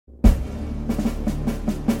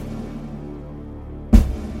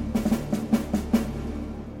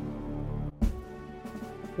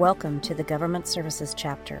Welcome to the Government Services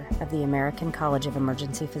chapter of the American College of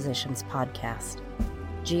Emergency Physicians podcast.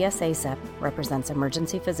 GSACEP represents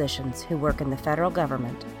emergency physicians who work in the federal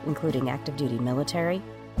government, including active duty military,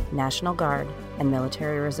 National Guard, and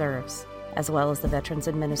military reserves, as well as the Veterans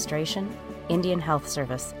Administration, Indian Health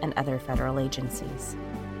Service, and other federal agencies.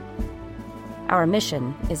 Our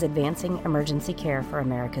mission is advancing emergency care for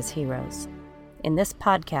America's heroes. In this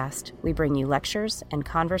podcast, we bring you lectures and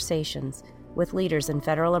conversations with leaders in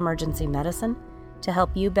federal emergency medicine to help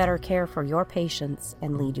you better care for your patients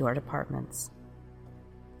and lead your departments.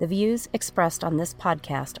 The views expressed on this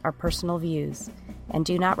podcast are personal views and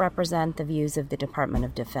do not represent the views of the Department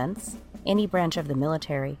of Defense, any branch of the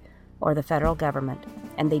military, or the federal government,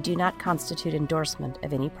 and they do not constitute endorsement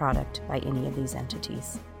of any product by any of these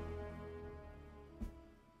entities.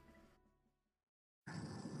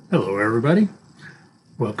 Hello, everybody.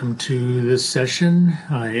 Welcome to this session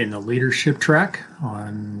in the leadership track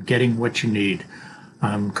on getting what you need.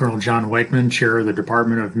 I'm Colonel John Weichman, Chair of the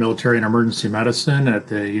Department of Military and Emergency Medicine at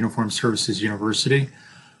the Uniformed Services University.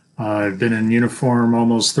 I've been in uniform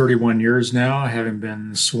almost 31 years now, having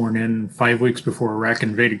been sworn in 5 weeks before Iraq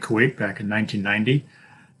invaded Kuwait back in 1990.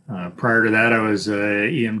 Prior to that, I was an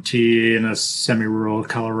EMT in a semi-rural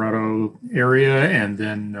Colorado area and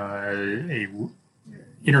then a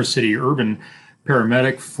inner-city urban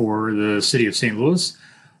paramedic for the city of St. Louis.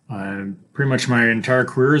 Pretty much my entire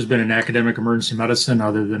career has been in academic emergency medicine,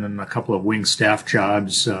 other than in a couple of wing staff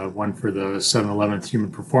jobs, one for the 711th Human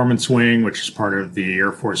Performance Wing, which is part of the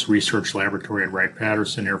Air Force Research Laboratory at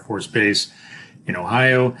Wright-Patterson Air Force Base in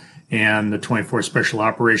Ohio, and the 24th Special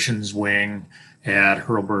Operations Wing at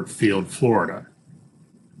Hurlburt Field, Florida.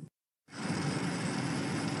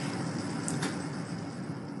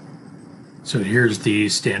 So here's the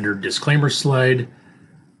standard disclaimer slide.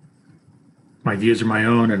 My views are my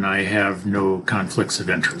own and I have no conflicts of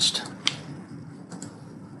interest.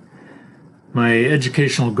 My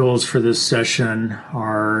educational goals for this session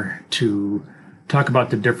are to talk about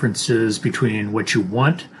the differences between what you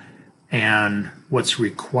want and what's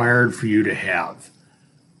required for you to have.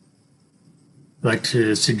 I'd like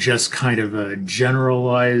to suggest kind of a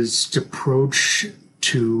generalized approach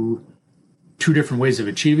to two different ways of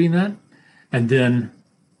achieving that, and then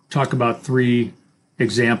talk about three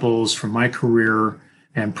examples from my career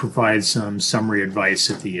and provide some summary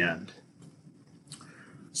advice at the end.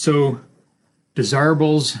 So,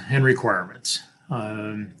 desirables and requirements.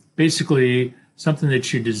 Basically, something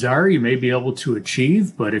that you desire, you may be able to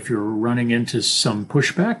achieve, but if you're running into some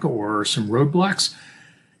pushback or some roadblocks,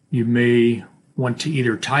 you may want to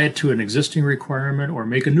either tie it to an existing requirement or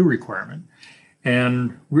make a new requirement.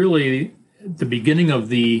 And really, the beginning of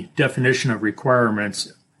the definition of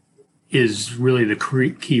requirements is really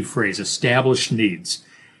the key phrase, established needs.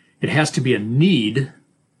 It has to be a need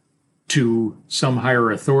to some higher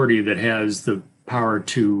authority that has the power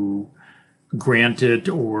to grant it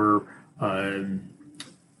or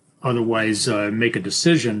otherwise make a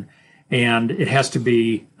decision, and it has to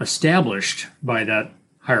be established by that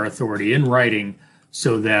higher authority in writing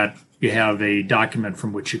so that you have a document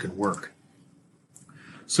from which you can work.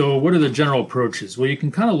 So what are the general approaches? Well, you can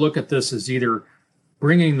kind of look at this as either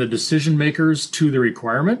bringing the decision makers to the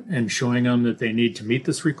requirement and showing them that they need to meet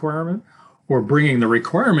this requirement, or bringing the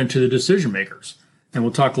requirement to the decision makers. And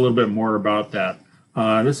we'll talk a little bit more about that.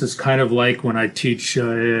 This is kind of like when I teach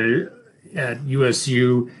at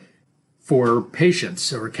USU for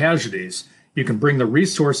patients or casualties. You can bring the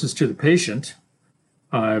resources to the patient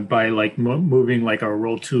by like moving like a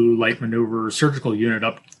Roll 2 light maneuver surgical unit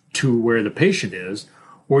up to where the patient is,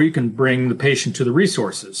 or you can bring the patient to the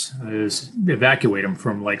resources, evacuate them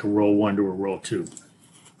from like a Roll 1 to a Roll 2.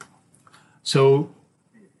 So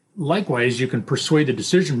likewise, you can persuade the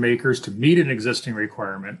decision makers to meet an existing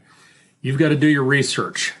requirement. You've got to do your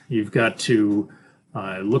research. You've got to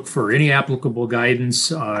look for any applicable guidance.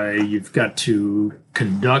 You've got to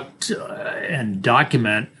conduct and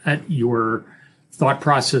document your thought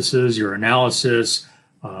processes, your analysis.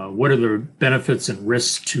 What are the benefits and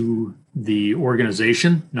risks to the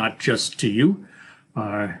organization, not just to you?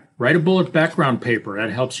 Write a bullet background paper.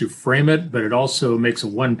 That helps you frame it, but it also makes a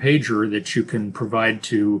one-pager that you can provide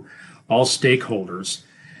to all stakeholders.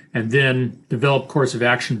 And then develop course of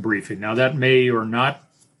action briefing. Now, that may or not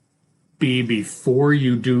be before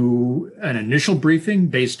you do an initial briefing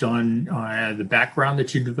based on the background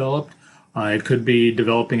that you developed. It could be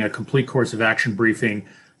developing a complete course of action briefing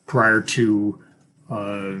prior to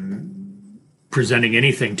presenting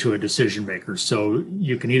anything to a decision maker. So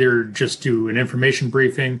you can either just do an information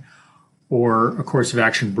briefing or a course of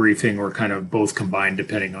action briefing, or kind of both combined,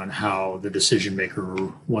 depending on how the decision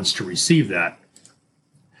maker wants to receive that.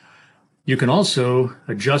 You can also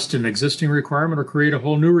adjust an existing requirement or create a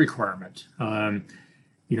whole new requirement.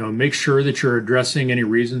 Make sure that you're addressing any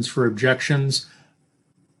reasons for objections.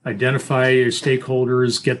 Identify your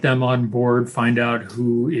stakeholders, get them on board, find out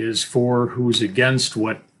who is for, who's against,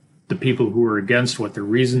 what the people who are against, what their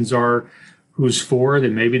reasons are, who's for,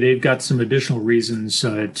 then maybe they've got some additional reasons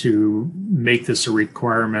to make this a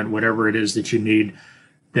requirement, whatever it is that you need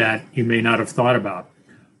that you may not have thought about.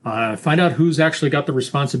 Find out who's actually got the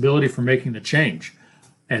responsibility for making the change,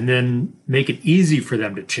 and then make it easy for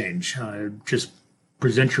them to change. Just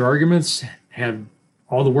present your arguments, have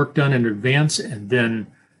all the work done in advance, and then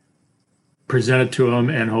present it to them,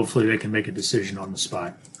 and hopefully they can make a decision on the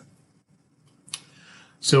spot.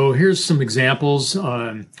 So here's some examples.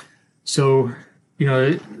 Some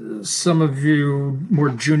of you more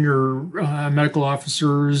junior medical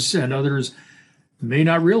officers and others may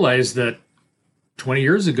not realize that 20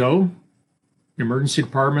 years ago, emergency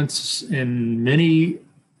departments in many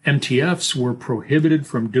MTFs were prohibited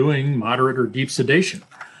from doing moderate or deep sedation.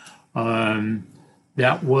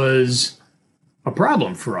 That was a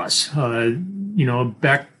problem for us.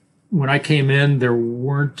 Back when I came in, there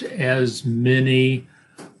weren't as many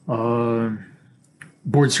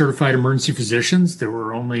board certified emergency physicians. There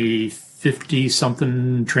were only 50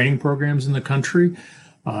 something training programs in the country.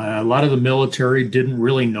 A lot of the military didn't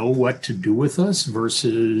really know what to do with us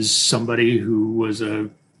versus somebody who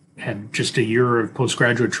had just a year of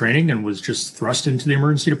postgraduate training and was just thrust into the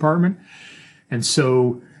emergency department. And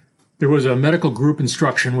so there was a medical group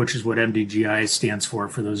instruction, which is what MDGI stands for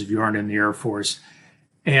those of you who aren't in the Air Force.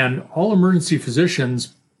 And all emergency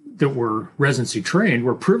physicians that were residency trained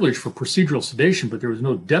were privileged for procedural sedation, but there was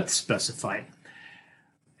no depth specified.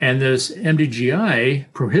 And this MDGI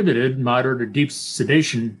prohibited moderate or deep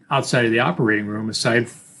sedation outside of the operating room, aside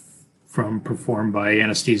from performed by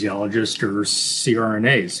anesthesiologists or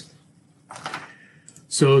CRNAs.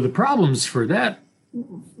 So the problems for that,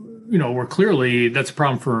 were clearly, that's a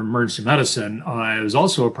problem for emergency medicine. It was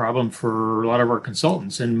also a problem for a lot of our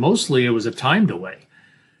consultants, and mostly it was a time delay.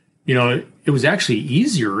 It was actually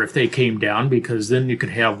easier if they came down, because then you could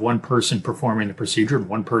have one person performing the procedure and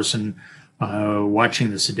one person watching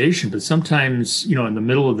the sedation. But sometimes, in the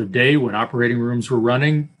middle of the day when operating rooms were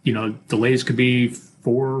running, delays could be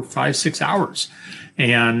 4, 5, 6 hours.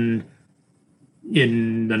 And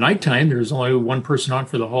in the nighttime, there's only one person on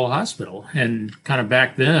for the whole hospital. And kind of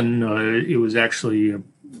back then, it was actually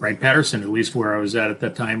Wright-Patterson, at least where I was at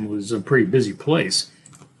that time, was a pretty busy place.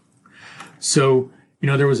 So,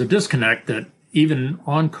 there was a disconnect that even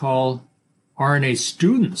on-call RNA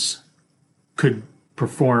students could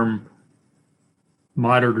perform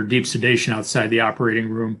moderate or deep sedation outside the operating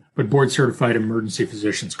room, but board-certified emergency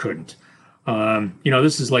physicians couldn't.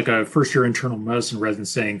 This is like a first-year internal medicine resident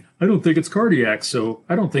saying, I don't think it's cardiac, so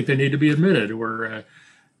I don't think they need to be admitted. Or a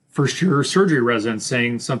first-year surgery resident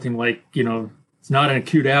saying something like, it's not an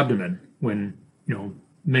acute abdomen, when,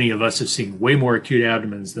 many of us have seen way more acute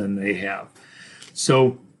abdomens than they have.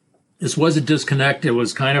 So this was a disconnect. It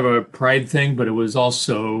was kind of a pride thing, but it was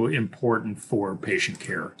also important for patient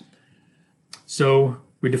care. So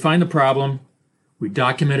we defined the problem. We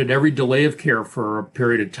documented every delay of care for a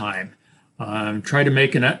period of time. Tried to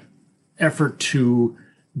make an effort to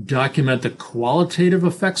document the qualitative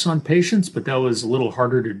effects on patients, but that was a little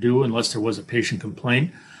harder to do unless there was a patient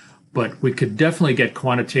complaint. But we could definitely get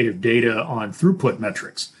quantitative data on throughput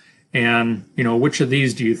metrics. And, which of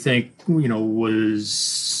these do you think,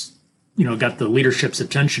 was, got the leadership's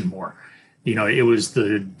attention more? It was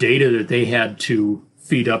the data that they had to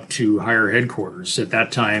feed up to higher headquarters. At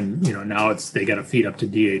that time, now they got to feed up to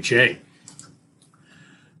DHA.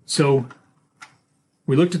 So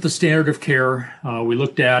we looked at the standard of care. We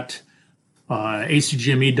looked at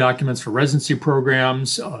ACGME documents for residency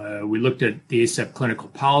programs. We looked at the ACEP clinical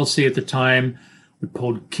policy at the time. We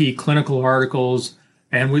pulled key clinical articles,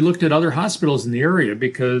 and we looked at other hospitals in the area,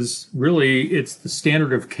 because really it's the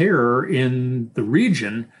standard of care in the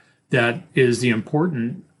region that is the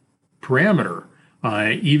important parameter.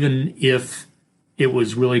 Even if it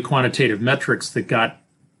was really quantitative metrics that got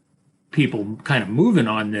people kind of moving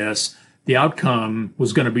on this, the outcome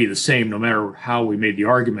was going to be the same no matter how we made the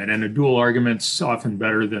argument. And a dual argument's often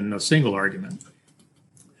better than a single argument.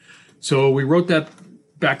 So we wrote that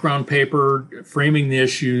background paper, framing the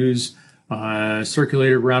issues,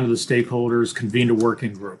 circulated around to the stakeholders, convened a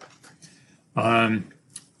working group.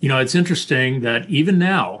 It's interesting that even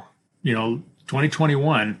now,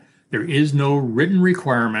 2021, there is no written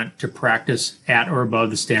requirement to practice at or above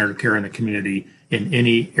the standard of care in the community in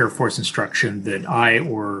any Air Force instruction that I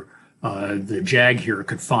or the JAG here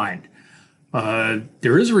could find.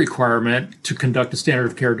 there is a requirement to conduct a standard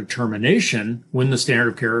of care determination when the standard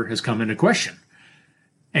of care has come into question.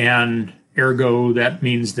 And ergo, that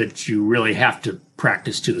means that you really have to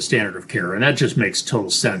practice to the standard of care. And that just makes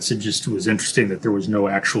total sense. It just was interesting that there was no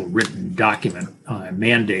actual written document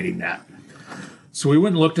mandating that. So we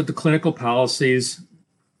went and looked at the clinical policies.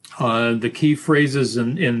 The key phrases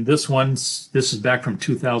in this one, this is back from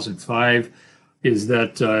 2005, is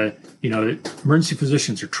that, emergency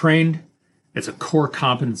physicians are trained. It's a core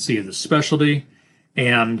competency of the specialty,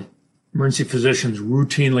 and emergency physicians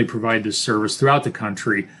routinely provide this service throughout the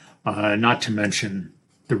country, not to mention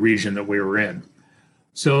the region that we were in.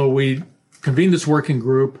 So we convened this working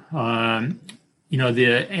group. The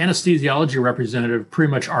anesthesiology representative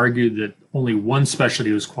pretty much argued that only one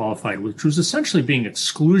specialty was qualified, which was essentially being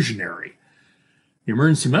exclusionary. The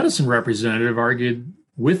emergency medicine representative argued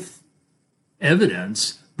with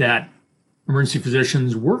evidence that emergency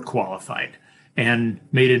physicians were qualified and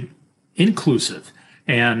made it inclusive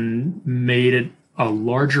and made it a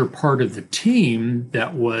larger part of the team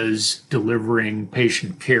that was delivering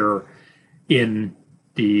patient care in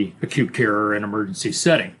the acute care and emergency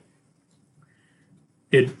setting.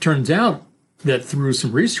 It turns out that through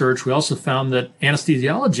some research, we also found that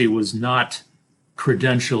anesthesiology was not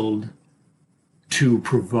credentialed to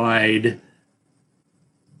provide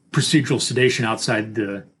procedural sedation outside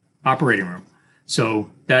the operating room.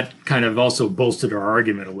 So that kind of also bolstered our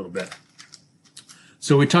argument a little bit.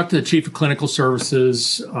 So we talked to the chief of clinical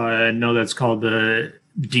services. I know that's called the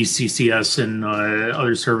DCCS, and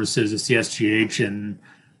other services, it's the SGH and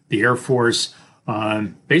the Air Force.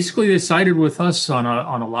 Basically, they sided with us on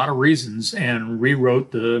a lot of reasons and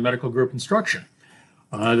rewrote the medical group instruction.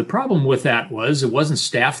 The problem with that was it wasn't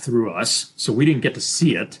staffed through us, so we didn't get to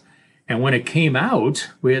see it. And when it came out,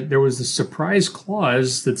 there was a surprise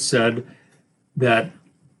clause that said that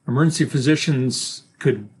emergency physicians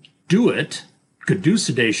could do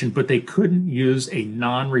sedation, but they couldn't use a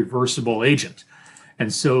non-reversible agent.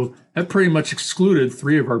 And so that pretty much excluded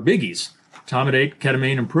three of our biggies, etomidate,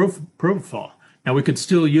 ketamine, and propofol. Now, we could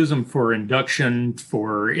still use them for induction,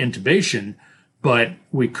 for intubation, but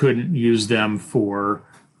we couldn't use them for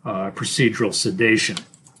procedural sedation,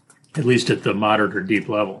 at least at the moderate or deep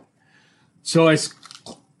level. So I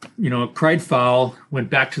cried foul, went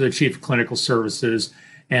back to the chief of clinical services,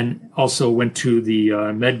 and also went to the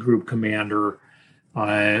med group commander,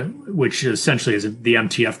 which essentially is the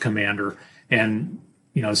MTF commander, and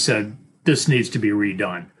said this needs to be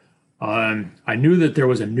redone. I knew that there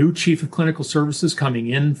was a new chief of clinical services coming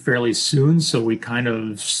in fairly soon, so we kind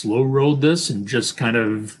of slow rolled this and just kind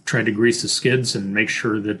of tried to grease the skids and make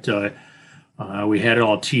sure that we had it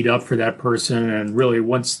all teed up for that person. And really,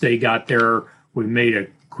 once they got there, we made a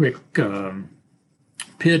quick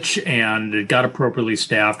pitch, and it got appropriately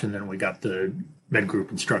staffed, and then we got the med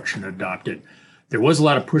group instruction adopted. There was a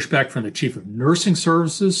lot of pushback from the chief of nursing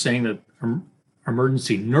services saying that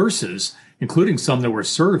emergency nurses, including some that were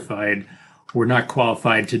certified, were not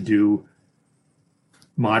qualified to do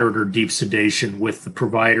moderate or deep sedation with the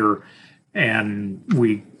provider, and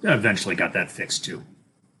we eventually got that fixed too.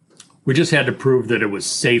 We just had to prove that it was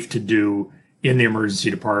safe to do in the emergency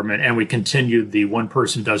department, and we continued the one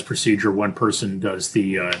person does procedure, one person does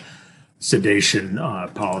the sedation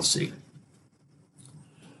policy.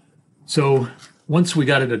 So once we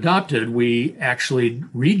got it adopted, we actually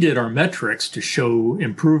redid our metrics to show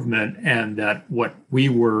improvement, and that what we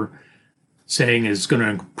were saying is going to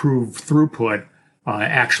improve throughput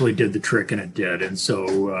actually did the trick, and it did. And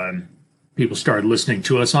so people started listening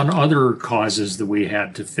to us on other causes that we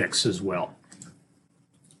had to fix as well.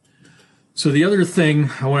 So the other thing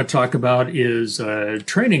I want to talk about is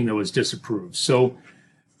training that was disapproved. So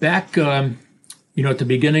back, at the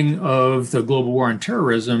beginning of the global war on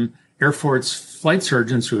terrorism, Air Force flight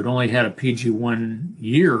surgeons who had only had a PG 1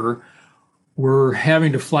 year were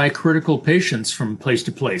having to fly critical patients from place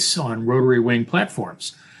to place on rotary wing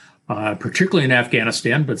platforms, particularly in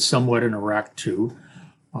Afghanistan, but somewhat in Iraq too.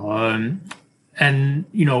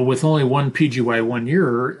 With only one PGY 1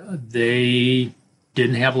 year, they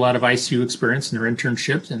didn't have a lot of ICU experience in their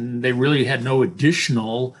internships, and they really had no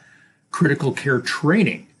additional critical care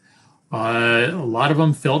training. A lot of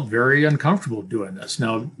them felt very uncomfortable doing this.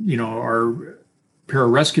 Now, our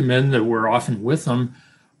pararescue men that were often with them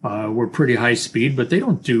were pretty high speed, but they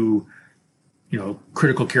don't do,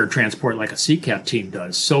 critical care transport like a CCAT team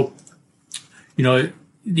does. So,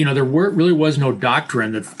 there really was no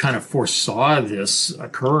doctrine that kind of foresaw this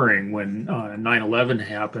occurring when 9/11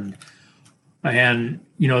 happened. And,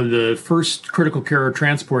 the first critical care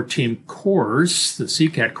transport team course, the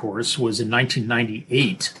CCAT course, was in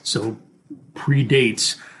 1998. So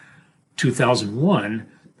predates 2001,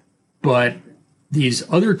 but these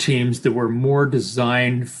other teams that were more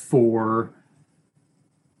designed for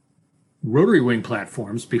rotary wing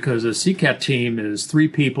platforms, because a CCAT team is 3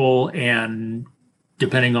 people and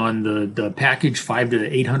depending on the package, 500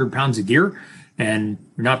 to 800 pounds of gear, and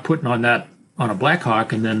you're not putting on that on a Black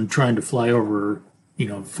Hawk and then trying to fly over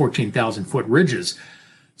 14,000 foot ridges.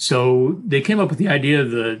 So they came up with the idea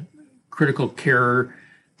of the critical care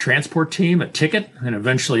transport team, a ticket, and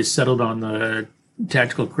eventually settled on the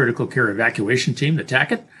tactical critical care evacuation team, the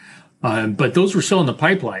TACET. But those were still in the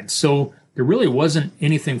pipeline. So there really wasn't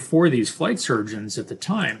anything for these flight surgeons at the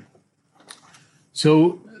time.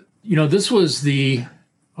 So, this was the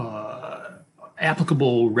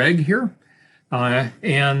applicable reg here.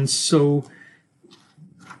 And so,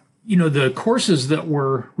 the courses that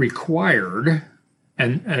were required,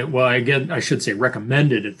 and I should say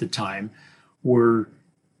recommended at the time, were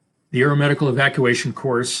the aeromedical evacuation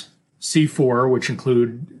course, C4, which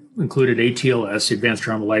included ATLS, Advanced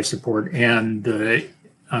Trauma Life Support, and the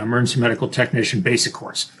Emergency Medical Technician Basic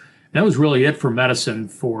Course. And that was really it for medicine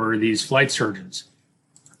for these flight surgeons.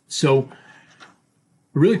 So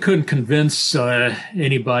we really couldn't convince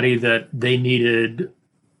anybody that they needed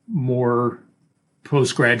more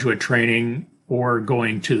postgraduate training or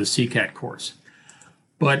going to the CCAT course.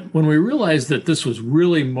 But when we realized that this was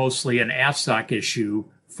really mostly an AFSOC issue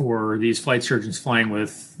for these flight surgeons flying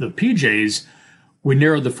with the PJs, we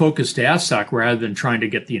narrowed the focus to AFSOC rather than trying to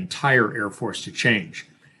get the entire Air Force to change.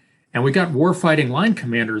 And we got warfighting line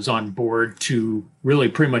commanders on board to really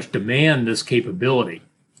pretty much demand this capability.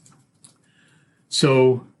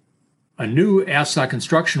 So a new AFSOC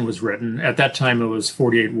instruction was written. At that time, it was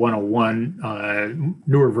 48101.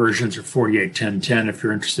 Newer versions are 48110 if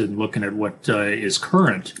you're interested in looking at what is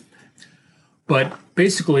current. But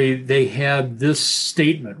basically, they had this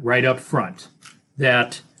statement right up front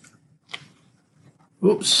that,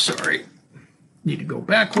 need to go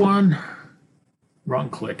back one.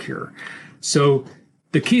 Wrong click here. So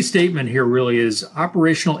the key statement here really is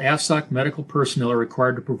operational AFSOC medical personnel are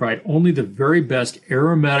required to provide only the very best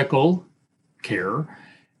aeromedical care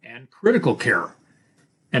and critical care.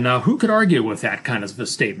 And now who could argue with that kind of a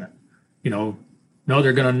statement? No,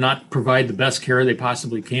 they're going to not provide the best care they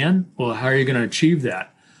possibly can. Well, how are you going to achieve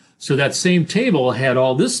that? So that same table had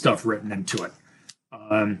all this stuff written into it.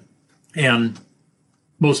 And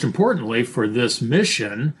most importantly, for this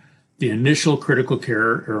mission, the initial critical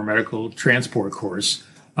care aeromedical transport course,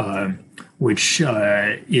 which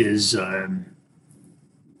is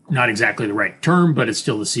not exactly the right term, but it's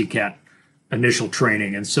still the CCAT initial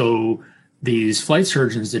training. And so these flight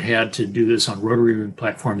surgeons that had to do this on rotary wing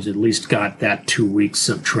platforms at least got that 2 weeks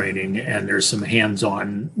of training, and there's some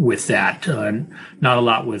hands-on with that. Not a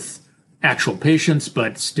lot with actual patients,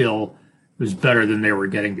 but still it was better than they were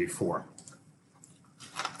getting before.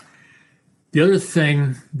 The other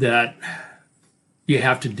thing that you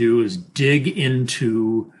have to do is dig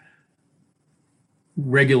into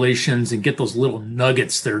regulations and get those little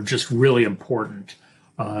nuggets that are just really important.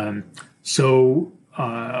 So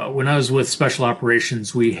when I was with Special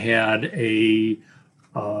Operations, we had a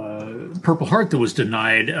Purple Heart that was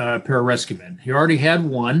denied a pararescueman. He already had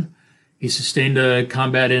one. He sustained a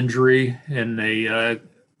combat injury in a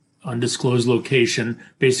undisclosed location,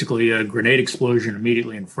 basically a grenade explosion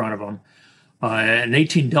immediately in front of him. An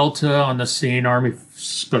 18 Delta on the scene, Army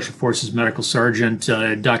Special Forces Medical Sergeant,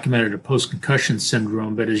 documented a post-concussion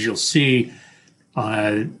syndrome, but as you'll see,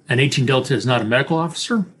 an 18 Delta is not a medical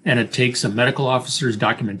officer, and it takes a medical officer's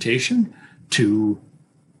documentation to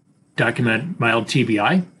document mild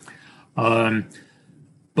TBI.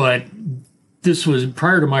 But this was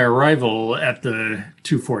prior to my arrival at the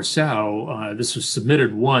 2-4 SAO. This was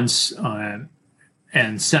submitted once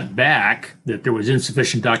and sent back that there was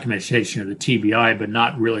insufficient documentation of the TBI, but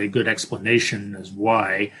not really a good explanation as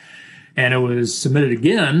why. And it was submitted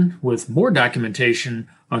again with more documentation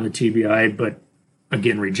on the TBI, but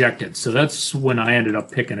again rejected. So that's when I ended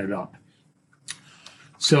up picking it up.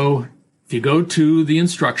 So if you go to the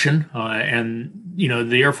instruction, and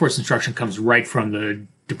the Air Force instruction comes right from the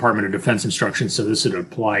Department of Defense instruction, so this would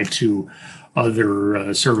apply to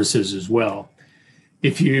other services as well.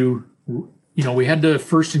 If we had to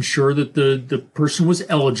first ensure that the person was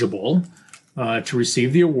eligible to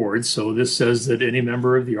receive the award. So this says that any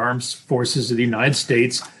member of the Armed Forces of the United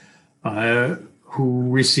States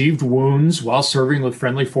who received wounds while serving with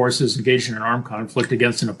friendly forces engaged in an armed conflict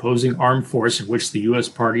against an opposing armed force in which the U.S.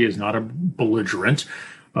 party is not a belligerent,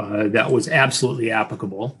 that was absolutely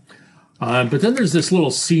applicable. But then there's this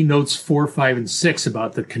little C notes 4, 5, and 6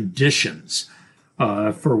 about the conditions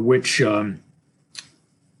for which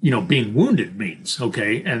being wounded means.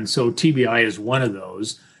 Okay. And so TBI is one of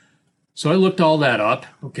those. So I looked all that up.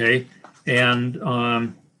 Okay.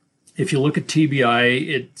 And if you look at TBI,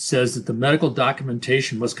 it says that the medical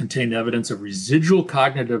documentation must contain evidence of residual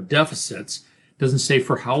cognitive deficits. It doesn't say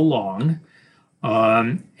for how long,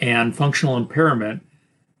 and functional impairment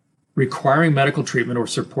requiring medical treatment or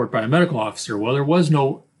support by a medical officer. Well, there was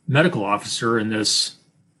no medical officer in this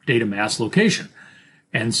data mass location.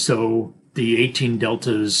 And so the 18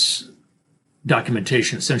 deltas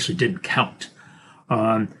documentation essentially didn't count.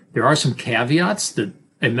 There are some caveats that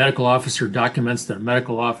a medical officer documents that a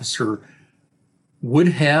medical officer would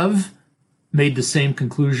have made the same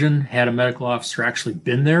conclusion had a medical officer actually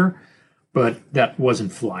been there, but that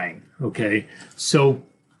wasn't flying. Okay. So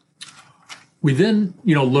we then,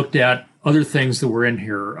 looked at other things that were in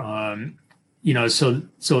here.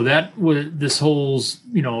 So that was this whole,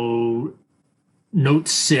 note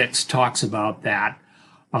 6 talks about that,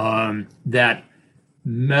 that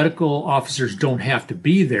medical officers don't have to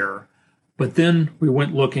be there. But then we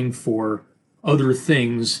went looking for other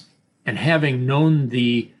things, and having known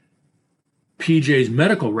the PJ's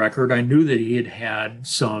medical record, I knew that he had had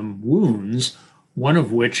some wounds, one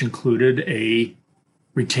of which included a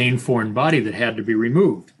retained foreign body that had to be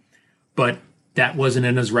removed. But that wasn't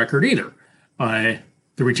in his record either. The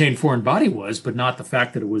retained foreign body was, but not the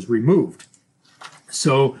fact that it was removed.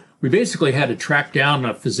 So we basically had to track down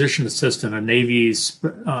a physician assistant, a Navy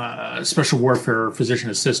special warfare physician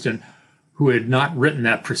assistant who had not written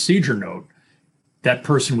that procedure note. That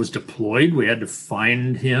person was deployed. We had to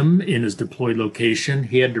find him in his deployed location.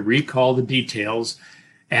 He had to recall the details,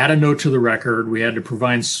 add a note to the record. We had to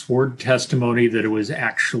provide sworn testimony that it was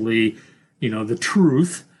actually, the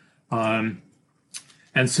truth. And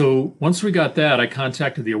so once we got that, I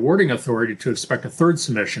contacted the awarding authority to expect a third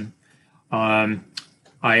submission. I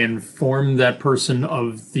informed that person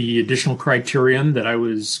of the additional criterion that I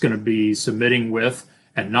was going to be submitting with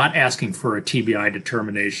and not asking for a TBI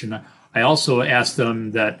determination. I also asked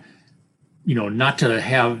them that, not to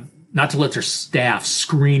let their staff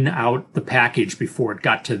screen out the package before it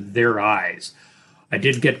got to their eyes. I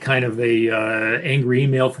did get kind of a angry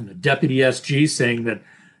email from the deputy SG saying that,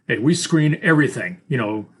 hey, we screen everything,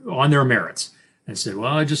 on their merits. I said,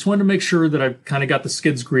 well, I just wanted to make sure that I've kind of got the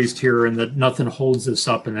skids greased here and that nothing holds this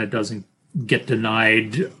up and that doesn't get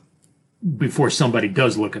denied before somebody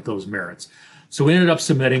does look at those merits. So we ended up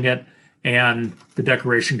submitting it, and the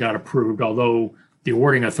declaration got approved, although the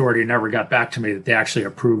awarding authority never got back to me that they actually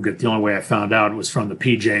approved it. The only way I found out was from the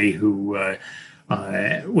PJ who,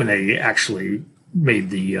 when they actually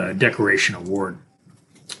made the declaration award.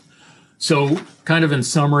 So kind of in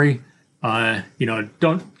summary,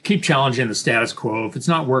 don't keep challenging the status quo. If it's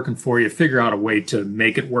not working for you, figure out a way to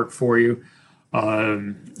make it work for you.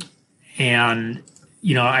 I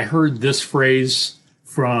heard this phrase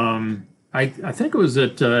from, I think it was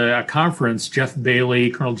at a conference,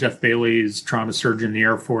 Colonel Jeff Bailey's trauma surgeon in the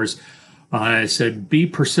Air Force, said, be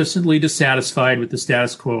persistently dissatisfied with the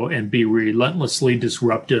status quo and be relentlessly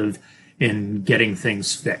disruptive in getting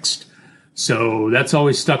things fixed. So that's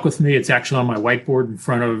always stuck with me. It's actually on my whiteboard in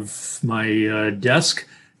front of my desk,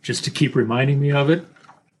 just to keep reminding me of it.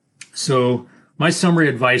 So my summary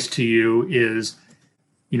advice to you is,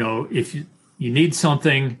 if you need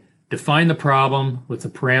something, define the problem with the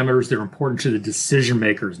parameters that are important to the decision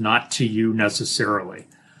makers, not to you necessarily.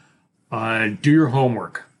 Do your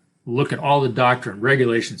homework. Look at all the doctrine,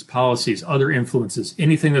 regulations, policies, other influences,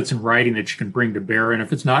 anything that's in writing that you can bring to bear. And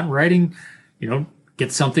if it's not in writing,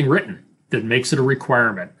 get something written that makes it a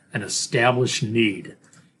requirement, an established need.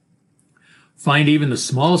 Find even the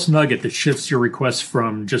smallest nugget that shifts your request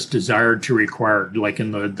from just desired to required, like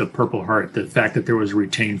in the Purple Heart, the fact that there was a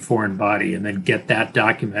retained foreign body, and then get that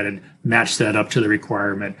documented, match that up to the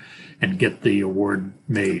requirement, and get the award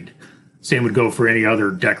made. Same would go for any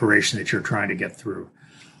other declaration that you're trying to get through.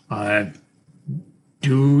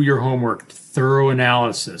 Do your homework, thorough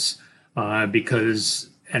analysis,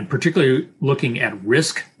 and particularly looking at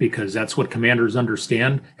risk, because that's what commanders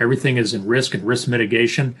understand. Everything is in risk and risk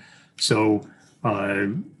mitigation. So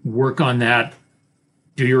work on that.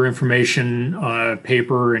 Do your information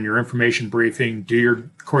paper and your information briefing. Do your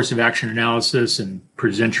course of action analysis and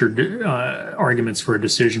present your arguments for a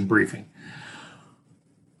decision briefing.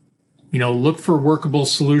 Look for workable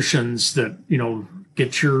solutions that,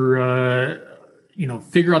 get your,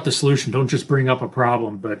 figure out the solution. Don't just bring up a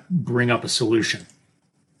problem, but bring up a solution.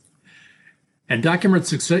 And document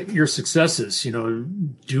your successes.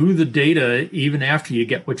 Do the data even after you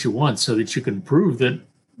get what you want, so that you can prove that,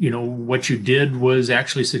 what you did was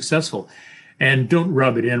actually successful. And don't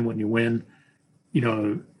rub it in when you win.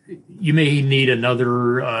 you may need another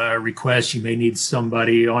request. You may need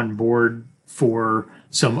somebody on board for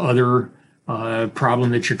some other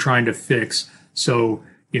problem that you're trying to fix. So,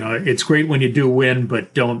 it's great when you do win,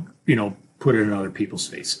 but don't, put it in other people's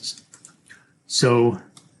faces. So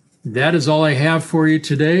that is all I have for you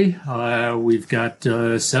today. We've got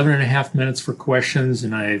 7.5 minutes for questions,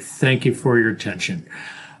 and I thank you for your attention.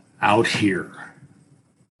 Out here.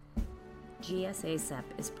 GSACEP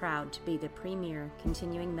is proud to be the premier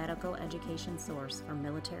continuing medical education source for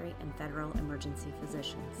military and federal emergency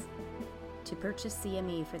physicians. To purchase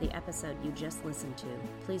CME for the episode you just listened to,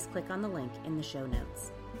 please click on the link in the show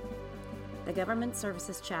notes. The Government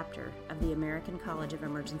Services Chapter of the American College of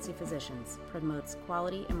Emergency Physicians promotes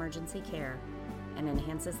quality emergency care and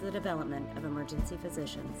enhances the development of emergency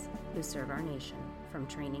physicians who serve our nation from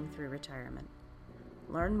training through retirement.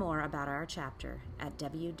 Learn more about our chapter at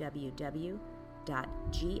www.gsacep.org.